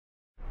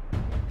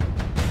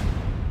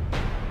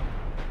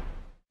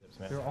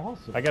man. They're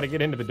awesome. I gotta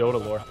get into the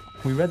Dota lore.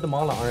 We read them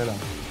all at Ireland.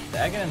 The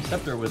Aghanim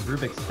Scepter was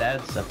Rubik's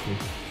dad's scepter.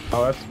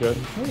 Oh, that's good.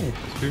 Hey,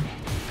 it's true.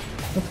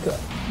 That's good.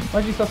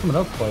 Why'd you saw someone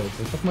else play it?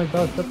 That's my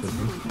dad's scepter,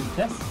 dude.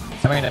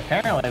 Yes. I mean,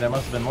 apparently there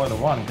must have been more than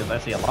one, because I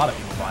see a lot of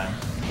people buying them.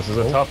 This is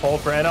a tough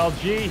hold for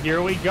NLG.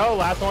 Here we go.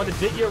 Last one to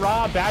Ditya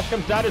Ra. Bash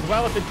comes out as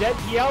well with the dead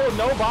TL with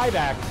no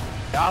buyback.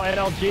 Now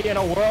NLG in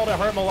a world of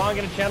hurt. Malong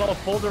in a channel of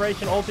full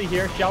duration ulti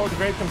here. Shell of the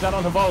Grave comes out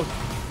on Havos.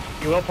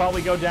 He will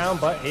probably go down,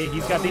 but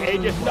he's got the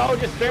Aegis. No,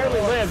 just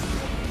barely lives.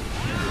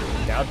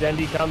 Now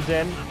Dendi comes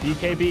in.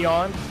 BKB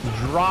on.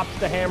 Drops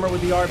the hammer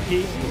with the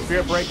RP. The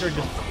Spirit Breaker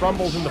just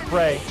crumbles in the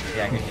fray.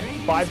 Yeah, good.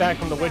 Buyback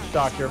from the Witch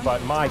Doctor,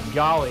 but my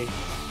golly,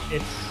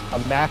 it's a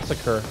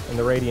massacre in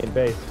the Radiant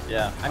base.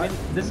 Yeah, I mean,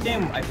 this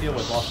game I feel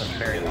was lost a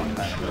very long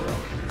time ago.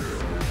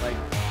 Like,